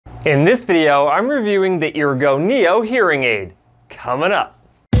In this video, I'm reviewing the Eargo Neo hearing aid. Coming up.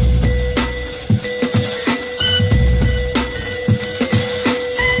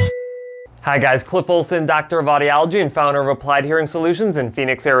 Hi guys, Cliff Olson, Doctor of Audiology and founder of Applied Hearing Solutions in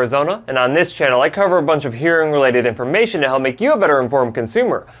Phoenix, Arizona. And on this channel, I cover a bunch of hearing-related information to help make you a better informed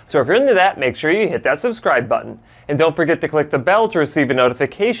consumer. So if you're into that, make sure you hit that subscribe button. And don't forget to click the bell to receive a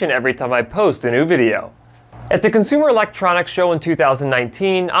notification every time I post a new video. At the Consumer Electronics Show in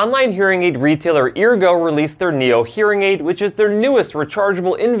 2019, online hearing aid retailer Eargo released their Neo hearing aid, which is their newest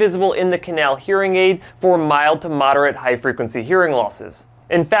rechargeable invisible-in-the-canal hearing aid for mild to moderate high-frequency hearing losses.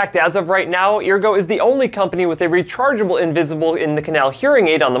 In fact, as of right now, Eargo is the only company with a rechargeable invisible-in-the-canal hearing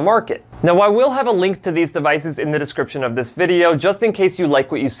aid on the market. Now, I will have a link to these devices in the description of this video, just in case you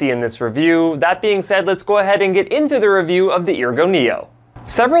like what you see in this review. That being said, let's go ahead and get into the review of the Eargo Neo.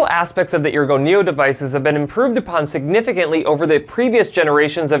 Several aspects of the Eargo Neo devices have been improved upon significantly over the previous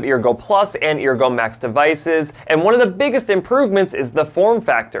generations of Eargo Plus and Eargo Max devices, and one of the biggest improvements is the form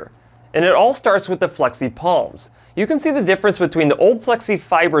factor. And it all starts with the flexi-palms. You can see the difference between the old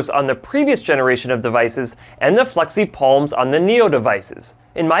flexi-fibers on the previous generation of devices and the flexi-palms on the Neo devices.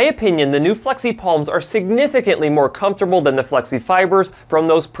 In my opinion, the new flexi-palms are significantly more comfortable than the flexi-fibers from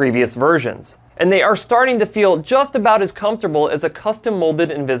those previous versions. And they are starting to feel just about as comfortable as a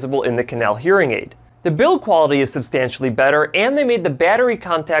custom-molded invisible-in-the-canal hearing aid. The build quality is substantially better, and they made the battery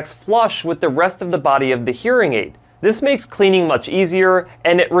contacts flush with the rest of the body of the hearing aid. This makes cleaning much easier,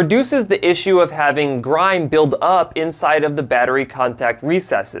 and it reduces the issue of having grime build up inside of the battery contact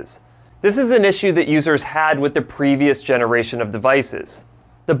recesses. This is an issue that users had with the previous generation of devices.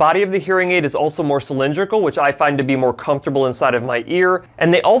 The body of the hearing aid is also more cylindrical, which I find to be more comfortable inside of my ear,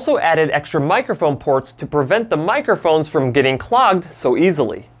 and they also added extra microphone ports to prevent the microphones from getting clogged so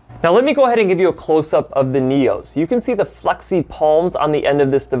easily. Now let me go ahead and give you a close-up of the Neos. You can see the flexi palms on the end of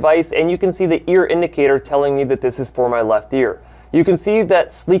this device, and you can see the ear indicator telling me that this is for my left ear. You can see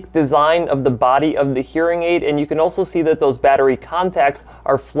that sleek design of the body of the hearing aid, and you can also see that those battery contacts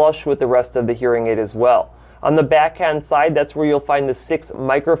are flush with the rest of the hearing aid as well. On the backhand side, that's where you'll find the 6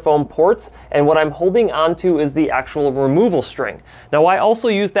 microphone ports, and what I'm holding onto is the actual removal string. Now, I also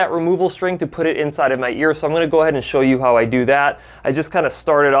use that removal string to put it inside of my ear, so I'm going to go ahead and show you how I do that. I just kind of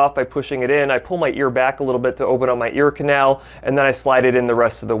start it off by pushing it in. I pull my ear back a little bit to open up my ear canal, and then I slide it in the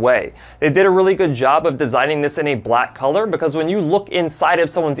rest of the way. They did a really good job of designing this in a black color, because when you look inside of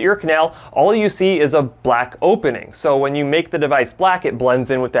someone's ear canal, all you see is a black opening. So when you make the device black, it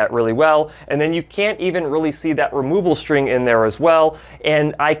blends in with that really well, and then you can't even really see that removal string in there as well,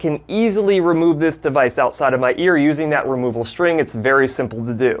 and I can easily remove this device outside of my ear using that removal string. It's very simple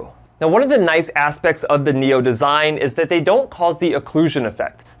to do. Now, one of the nice aspects of the Neo design is that they don't cause the occlusion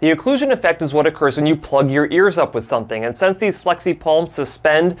effect. The occlusion effect is what occurs when you plug your ears up with something, and since these flexi palms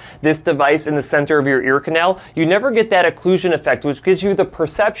suspend this device in the center of your ear canal, you never get that occlusion effect, which gives you the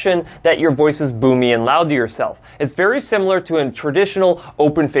perception that your voice is boomy and loud to yourself. It's very similar to a traditional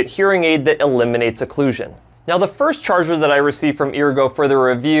open fit hearing aid that eliminates occlusion. Now, the first charger that I received from Eargo for the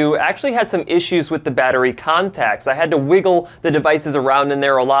review actually had some issues with the battery contacts. I had to wiggle the devices around in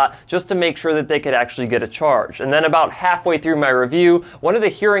there a lot just to make sure that they could actually get a charge. And then about halfway through my review, one of the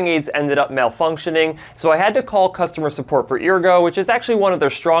hearing aids ended up malfunctioning, so I had to call customer support for Eargo, which is actually one of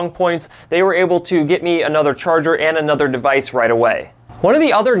their strong points. They were able to get me another charger and another device right away. One of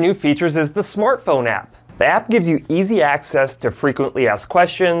the other new features is the smartphone app. The app gives you easy access to frequently asked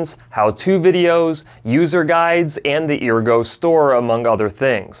questions, how-to videos, user guides, and the Eargo store, among other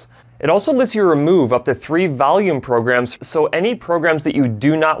things. It also lets you remove up to 3 volume programs, so any programs that you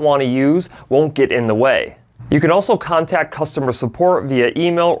do not want to use won't get in the way. You can also contact customer support via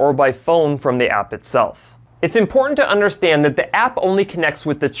email or by phone from the app itself. It's important to understand that the app only connects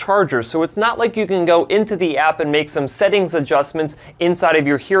with the charger, so it's not like you can go into the app and make some settings adjustments inside of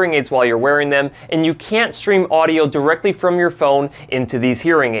your hearing aids while you're wearing them, and you can't stream audio directly from your phone into these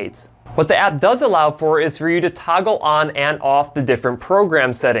hearing aids. What the app does allow for is for you to toggle on and off the different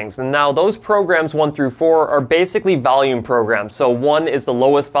program settings. And now those programs 1 through 4 are basically volume programs. So 1 is the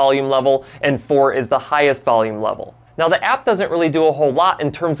lowest volume level and 4 is the highest volume level. Now, the app doesn't really do a whole lot in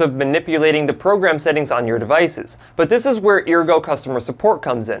terms of manipulating the program settings on your devices, but this is where Eargo customer support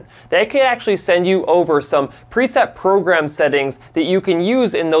comes in. They can actually send you over some preset program settings that you can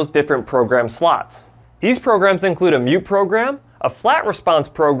use in those different program slots. These programs include a mute program, a flat response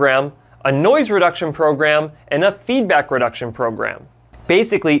program, a noise reduction program, and a feedback reduction program.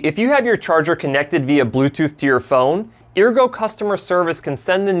 Basically, if you have your charger connected via Bluetooth to your phone, Eargo customer service can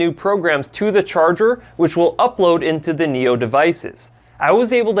send the new programs to the charger, which will upload into the Neo devices. I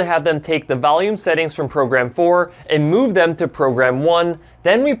was able to have them take the volume settings from program 4 and move them to program 1.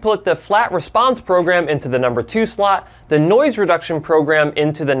 Then we put the flat response program into the number 2 slot, the noise reduction program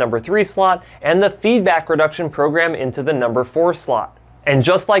into the number 3 slot, and the feedback reduction program into the number 4 slot. And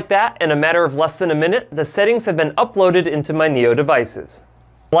just like that, in a matter of less than a minute, the settings have been uploaded into my Neo devices.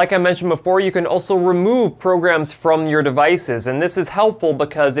 Like I mentioned before, you can also remove programs from your devices, and this is helpful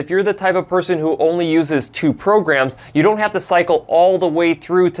because if you're the type of person who only uses 2 programs, you don't have to cycle all the way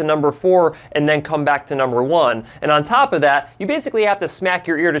through to number 4 and then come back to number 1. And on top of that, you basically have to smack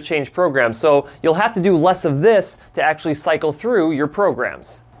your ear to change programs, so you'll have to do less of this to actually cycle through your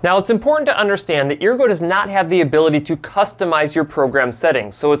programs. Now, it's important to understand that Eargo does not have the ability to customize your program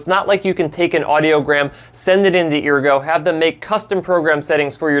settings. So it's not like you can take an audiogram, send it into Eargo, have them make custom program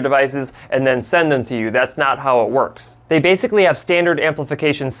settings for your devices, and then send them to you. That's not how it works. They basically have standard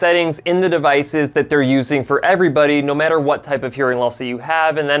amplification settings in the devices that they're using for everybody, no matter what type of hearing loss that you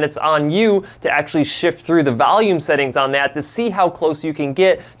have, and then it's on you to actually shift through the volume settings on that to see how close you can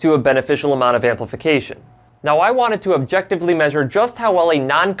get to a beneficial amount of amplification. Now, I wanted to objectively measure just how well a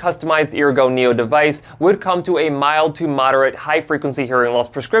non-customized Eargo Neo device would come to a mild to moderate high-frequency hearing loss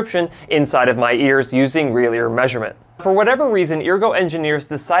prescription inside of my ears using real ear measurement. For whatever reason, Eargo engineers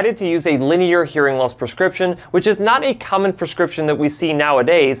decided to use a linear hearing loss prescription, which is not a common prescription that we see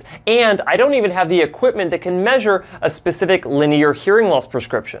nowadays, and I don't even have the equipment that can measure a specific linear hearing loss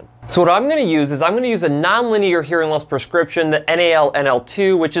prescription. So what I'm going to use is I'm going to use a non-linear hearing loss prescription, the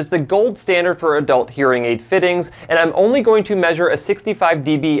NAL-NL2, which is the gold standard for adult hearing aid fittings, and I'm only going to measure a 65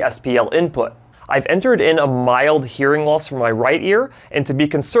 dB SPL input. I've entered in a mild hearing loss for my right ear, and to be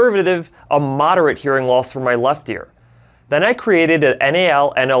conservative, a moderate hearing loss for my left ear. Then I created an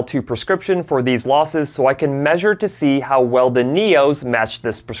NAL-NL2 prescription for these losses so I can measure to see how well the Neos match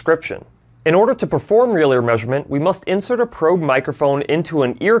this prescription. In order to perform real ear measurement, we must insert a probe microphone into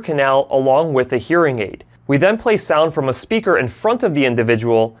an ear canal along with a hearing aid. We then play sound from a speaker in front of the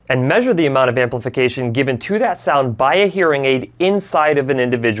individual and measure the amount of amplification given to that sound by a hearing aid inside of an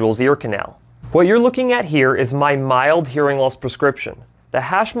individual's ear canal. What you're looking at here is my mild hearing loss prescription. The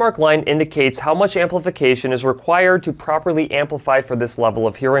hash mark line indicates how much amplification is required to properly amplify for this level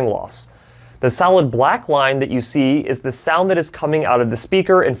of hearing loss. The solid black line that you see is the sound that is coming out of the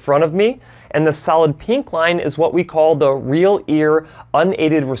speaker in front of me, and the solid pink line is what we call the real ear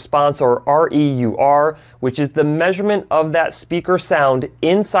unaided response, or REUR, which is the measurement of that speaker sound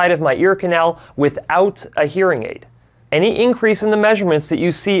inside of my ear canal without a hearing aid. Any increase in the measurements that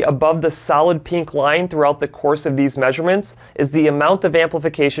you see above the solid pink line throughout the course of these measurements is the amount of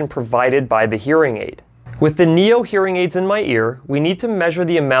amplification provided by the hearing aid. With the Neo hearing aids in my ear, we need to measure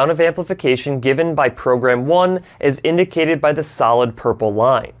the amount of amplification given by program 1 as indicated by the solid purple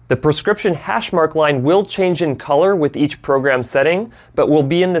line. The prescription hash mark line will change in color with each program setting, but will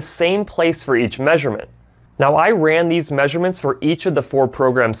be in the same place for each measurement. Now, I ran these measurements for each of the 4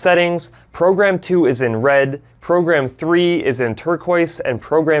 program settings. Program 2 is in red, program 3 is in turquoise, and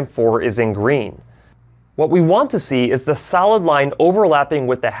program 4 is in green. What we want to see is the solid line overlapping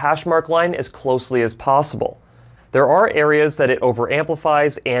with the hash mark line as closely as possible. There are areas that it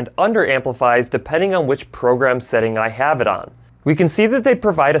overamplifies and underamplifies depending on which program setting I have it on. We can see that they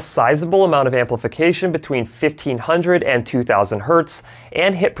provide a sizable amount of amplification between 1500 and 2000 Hz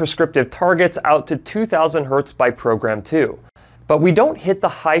and hit prescriptive targets out to 2000 Hz by program 2. But we don't hit the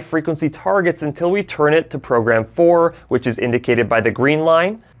high frequency targets until we turn it to program 4, which is indicated by the green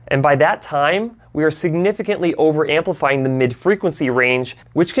line, and by that time, we are significantly over-amplifying the mid-frequency range,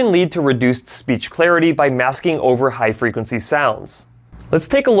 which can lead to reduced speech clarity by masking over high-frequency sounds. Let's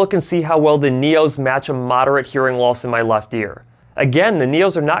take a look and see how well the Neos match a moderate hearing loss in my left ear. Again, the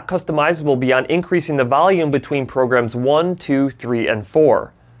Neos are not customizable beyond increasing the volume between programs 1, 2, 3, and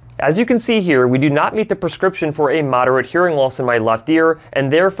 4. As you can see here, we do not meet the prescription for a moderate hearing loss in my left ear,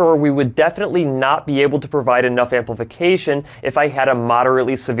 and therefore we would definitely not be able to provide enough amplification if I had a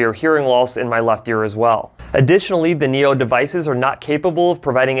moderately severe hearing loss in my left ear as well. Additionally, the Neo devices are not capable of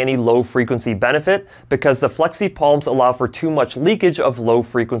providing any low-frequency benefit because the flexi-palms allow for too much leakage of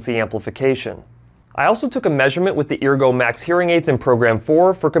low-frequency amplification. I also took a measurement with the Eargo Max hearing aids in program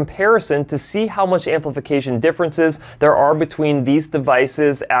 4 for comparison to see how much amplification differences there are between these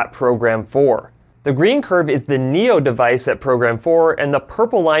devices at program 4. The green curve is the Neo device at program 4, and the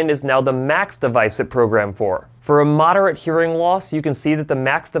purple line is now the Max device at program 4. For a moderate hearing loss, you can see that the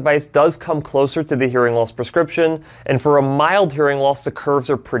Max device does come closer to the hearing loss prescription, and for a mild hearing loss, the curves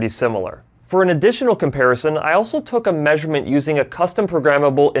are pretty similar. For an additional comparison, I also took a measurement using a custom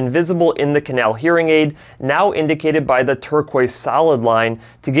programmable Invisible-In-the-Canal hearing aid, now indicated by the turquoise solid line,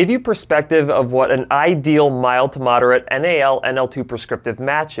 to give you perspective of what an ideal mild to moderate NAL/NL2 prescriptive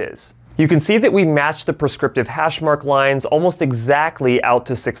match is. You can see that we match the prescriptive hash mark lines almost exactly out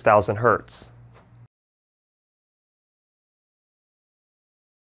to 6,000 Hz.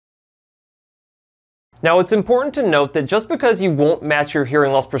 Now, it's important to note that just because you won't match your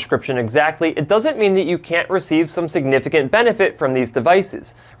hearing loss prescription exactly, it doesn't mean that you can't receive some significant benefit from these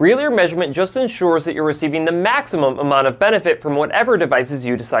devices. Real ear measurement just ensures that you're receiving the maximum amount of benefit from whatever devices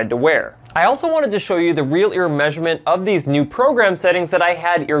you decide to wear. I also wanted to show you the real ear measurement of these new program settings that I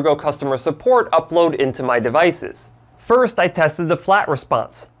had Eargo customer support upload into my devices. First, I tested the flat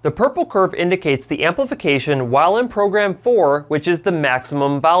response. The purple curve indicates the amplification while in program 4, which is the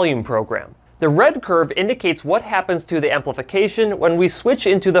maximum volume program. The red curve indicates what happens to the amplification when we switch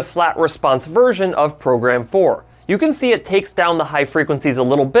into the flat response version of program 4. You can see it takes down the high frequencies a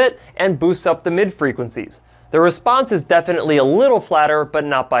little bit and boosts up the mid frequencies. The response is definitely a little flatter, but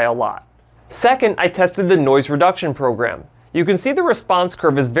not by a lot. Second, I tested the noise reduction program. You can see the response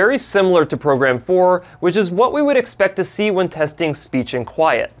curve is very similar to program 4, which is what we would expect to see when testing speech and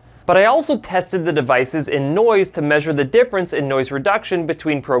quiet. But I also tested the devices in noise to measure the difference in noise reduction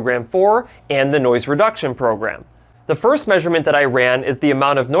between program 4 and the noise reduction program. The first measurement that I ran is the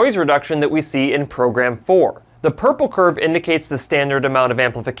amount of noise reduction that we see in program 4. The purple curve indicates the standard amount of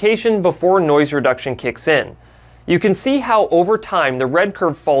amplification before noise reduction kicks in. You can see how over time the red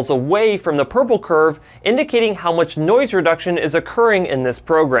curve falls away from the purple curve, indicating how much noise reduction is occurring in this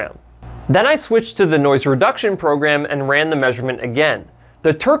program. Then I switched to the noise reduction program and ran the measurement again.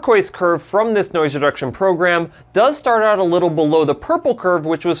 The turquoise curve from this noise reduction program does start out a little below the purple curve,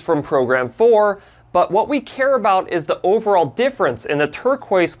 which was from program 4, but what we care about is the overall difference in the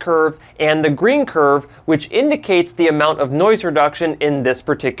turquoise curve and the green curve, which indicates the amount of noise reduction in this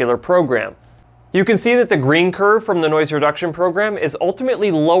particular program. You can see that the green curve from the noise reduction program is ultimately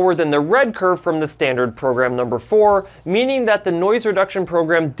lower than the red curve from the standard program number 4, meaning that the noise reduction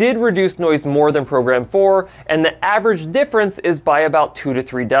program did reduce noise more than program 4, and the average difference is by about 2 to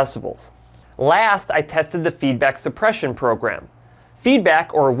 3 decibels. Last, I tested the feedback suppression program.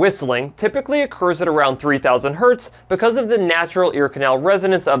 Feedback, or whistling, typically occurs at around 3,000 Hz because of the natural ear canal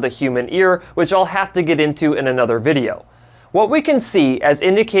resonance of the human ear, which I'll have to get into in another video. What we can see, as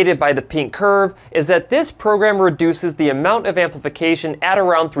indicated by the pink curve, is that this program reduces the amount of amplification at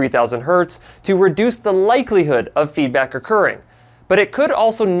around 3,000 Hz to reduce the likelihood of feedback occurring. But it could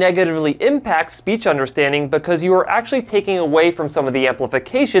also negatively impact speech understanding because you are actually taking away from some of the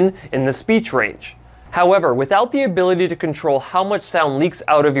amplification in the speech range. However, without the ability to control how much sound leaks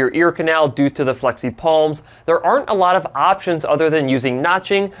out of your ear canal due to the flexi-palms, there aren't a lot of options other than using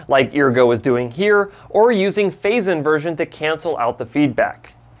notching, like Eargo is doing here, or using phase inversion to cancel out the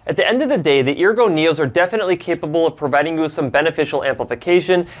feedback. At the end of the day, the Eargo Neos are definitely capable of providing you with some beneficial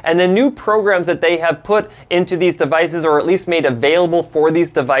amplification, and the new programs that they have put into these devices, or at least made available for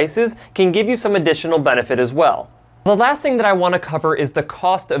these devices, can give you some additional benefit as well. The last thing that I want to cover is the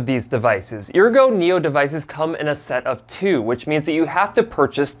cost of these devices. Eargo Neo devices come in a set of 2, which means that you have to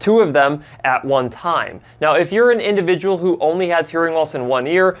purchase 2 of them at one time. Now, if you're an individual who only has hearing loss in one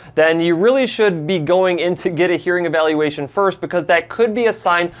ear, then you really should be going in to get a hearing evaluation first, because that could be a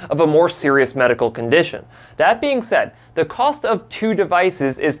sign of a more serious medical condition. That being said, the cost of 2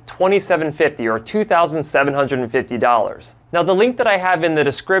 devices is $2,750 or $2,750. Now, the link that I have in the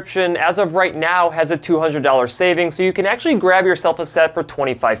description as of right now has a $200 savings, so you can actually grab yourself a set for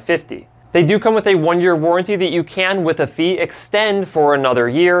 $2,550. They do come with a 1-year warranty that you can, with a fee, extend for another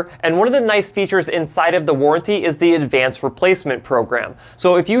year. And one of the nice features inside of the warranty is the advanced replacement program.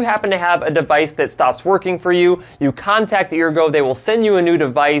 So if you happen to have a device that stops working for you, you contact Eargo, they will send you a new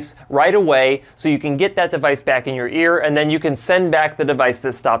device right away so you can get that device back in your ear, and then you can send back the device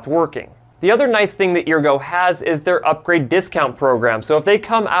that stopped working. The other nice thing that Eargo has is their upgrade discount program. So if they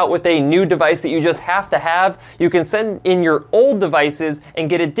come out with a new device that you just have to have, you can send in your old devices and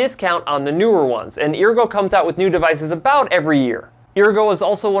get a discount on the newer ones. And Eargo comes out with new devices about every year. Eargo is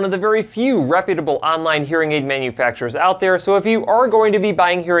also one of the very few reputable online hearing aid manufacturers out there, so if you are going to be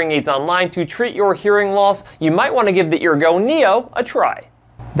buying hearing aids online to treat your hearing loss, you might want to give the Eargo Neo a try.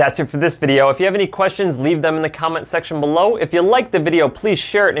 That's it for this video. If you have any questions, leave them in the comment section below. If you liked the video, please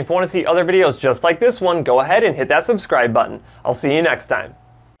share it. And if you want to see other videos just like this one, go ahead and hit that subscribe button. I'll see you next time.